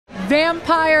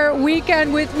Vampire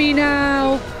Weekend with me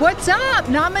now. What's up?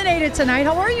 Nominated tonight.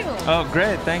 How are you? Oh,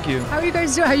 great. Thank you. How are you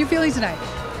guys doing? How are you feeling tonight?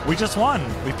 We just won.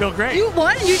 We feel great. You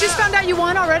won? You just found out you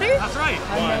won already? That's right.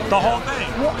 The whole thing.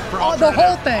 Oh, the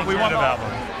whole thing. We won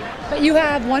album. But you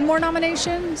have one more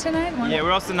nomination tonight? Yeah,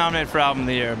 we're also nominated for Album of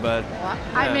the Year, but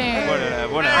I mean,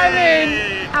 whatever.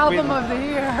 Album of the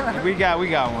Year. We got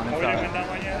one. It's all right. That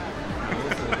one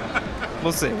yet?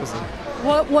 We'll see.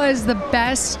 What was the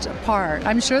best part?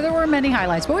 I'm sure there were many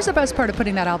highlights. What was the best part of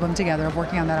putting that album together, of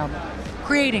working on that album,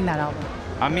 creating that album?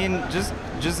 I mean, just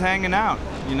hanging out.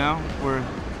 You know,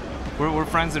 we're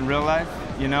friends in real life.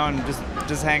 You know, and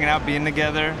just hanging out, being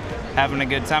together, having a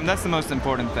good time. That's the most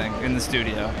important thing in the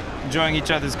studio. Enjoying each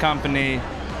other's company,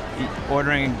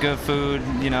 ordering good food.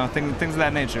 You know, things of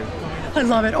that nature. I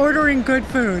love it. Ordering good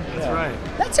food. That's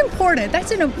right. That's important.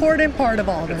 That's an important part of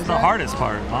all this. It's the hardest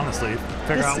part, honestly.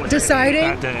 Figure out what deciding,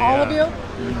 that day, all yeah.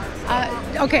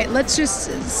 of you. Okay, let's just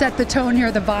set the tone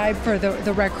here, the vibe for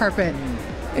the red carpet.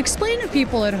 Explain to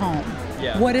people at home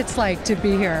what it's like to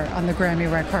be here on the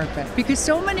Grammy red carpet, because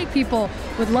so many people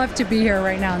would love to be here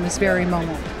right now in this very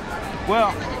moment.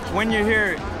 Well, when you're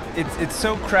here, it's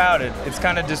so crowded. It's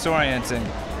kind of disorienting.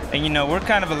 And you know, we're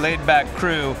kind of a laid-back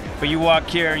crew, but you walk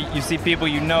here, you see people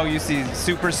you know, you see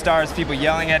superstars, people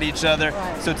yelling at each other,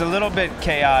 so it's a little bit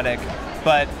chaotic.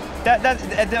 But that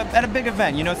at a big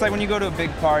event, you know, it's like when you go to a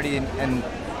big party and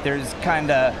there's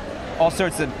kind of all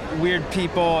sorts of weird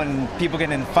people and people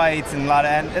getting in fights and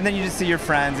and then you just see your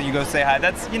friends and you go say hi.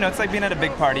 That's, you know, it's like being at a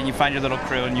big party and you find your little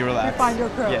crew and you relax. You find your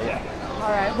crew. Yeah. All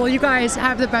right. Well, you guys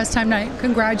have the best time tonight.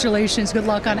 Congratulations. Good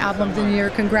luck on Album of the Year.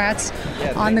 Congrats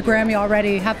on the Grammy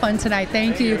already. Have fun tonight.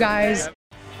 Thank you, guys.